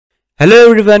Hello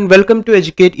everyone, welcome to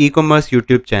Educate E-commerce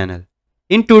YouTube channel.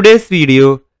 In today's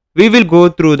video, we will go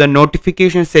through the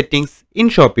notification settings in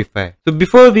Shopify. So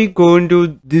before we go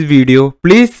into this video,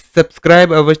 please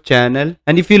subscribe our channel,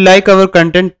 and if you like our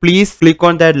content, please click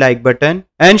on that like button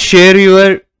and share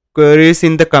your queries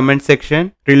in the comment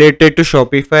section related to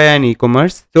Shopify and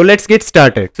e-commerce. So let's get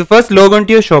started. So first log on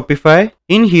to your Shopify.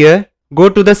 In here, go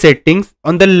to the settings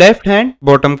on the left hand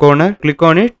bottom corner, click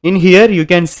on it. In here you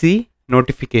can see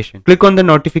notification. Click on the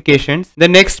notifications. The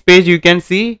next page you can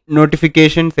see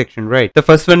notification section, right? The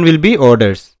first one will be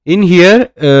orders. In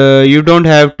here you don't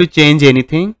have to change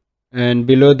anything, and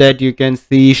below that you can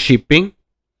see shipping.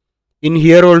 In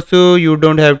here also you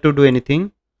don't have to do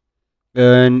anything,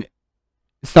 and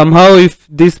somehow if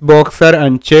this box are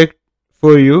unchecked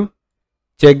for you,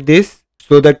 check this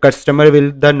so that customer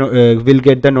will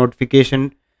get the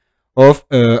notification of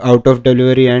out of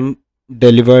delivery and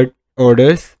delivered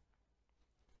orders.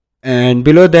 And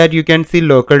below that you can see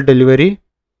local delivery.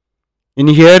 In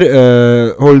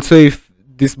here also, if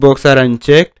this box are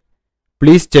unchecked,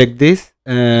 please check this,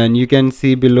 and you can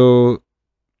see below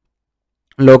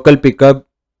local pickup.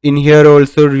 In here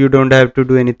also you don't have to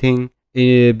do anything.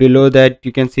 Below that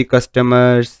you can see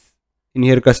customers. In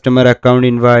here customer account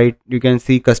invite, you can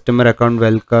see customer account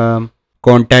welcome,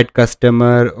 contact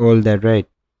customer, all that, right?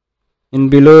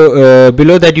 And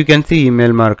below that you can see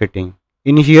email marketing.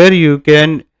 In here you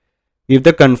can give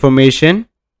the confirmation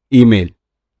email.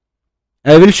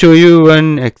 I will show you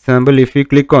one example. If you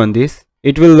click on this,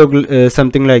 it will look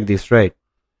something like this, right?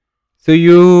 So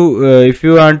you if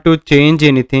you want to change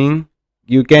anything,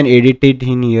 you can edit it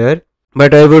in here,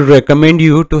 but I would recommend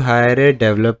you to hire a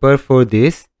developer for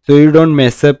this, so you don't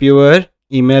mess up your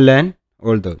email and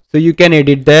all those. So you can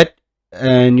edit that,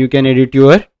 and you can edit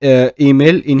your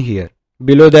email in here.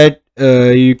 Below that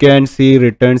you can see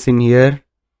returns in here.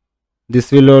 This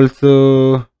will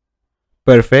also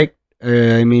perfect.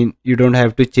 I mean, you don't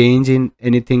have to change in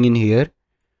anything in here.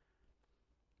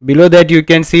 Below that you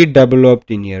can see double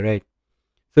opt in here, right?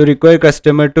 So require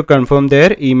customer to confirm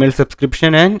their email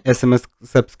subscription and SMS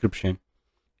subscription.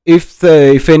 If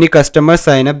any customer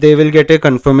sign up, they will get a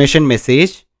confirmation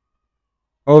message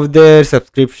of their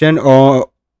subscription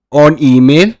or on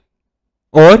email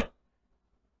or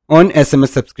on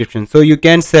SMS subscription. So you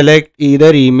can select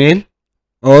either email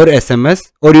or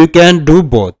SMS, or you can do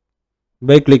both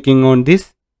by clicking on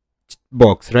this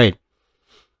box, right?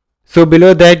 So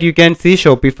below that you can see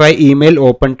Shopify email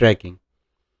open tracking.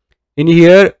 In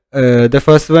here the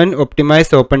first one,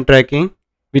 optimize open tracking,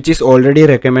 which is already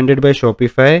recommended by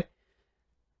Shopify.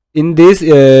 In this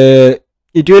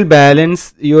it will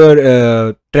balance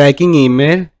your tracking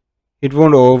email. It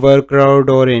won't overcrowd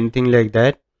or anything like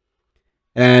that.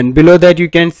 And below that you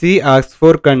can see ask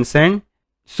for consent.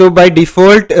 So by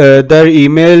default the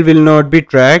email will not be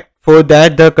tracked. For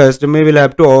that the customer will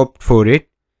have to opt for it,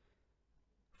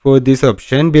 for this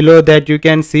option. Below that you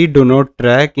can see do not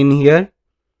track. In here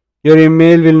your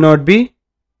email will not be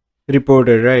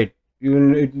reported, right?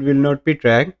 It will not be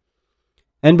tracked.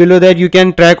 And below that you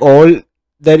can track all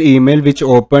their email which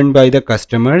opened by the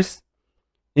customers.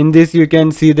 In this you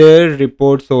can see their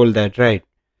reports, all that, right?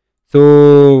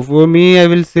 So for me I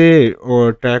will say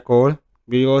track all,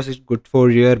 because it's good for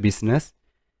your business.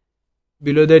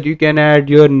 Below that you can add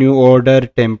your new order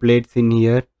templates in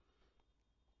here,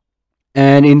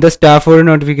 and in the staff order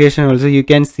notification also you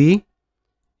can see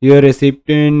your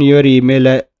recipient, your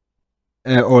email,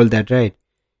 all that, right?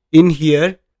 In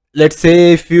here, let's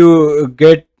say if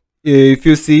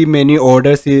you see many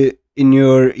orders in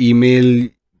your email,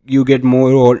 you get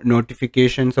more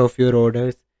notifications of your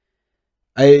orders.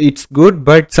 It's good,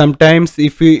 but sometimes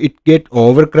if it get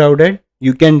overcrowded,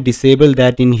 you can disable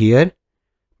that in here,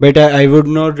 but I would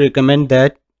not recommend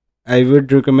that. I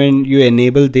would recommend you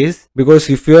enable this, because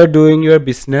if you are doing your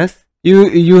business,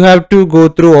 you have to go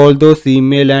through all those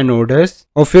email and orders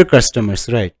of your customers,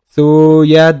 right? So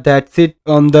yeah, that's it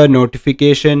on the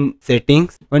notification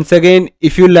settings. Once again,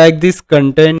 if you like this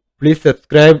content, please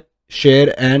subscribe,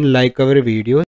 share and like our videos.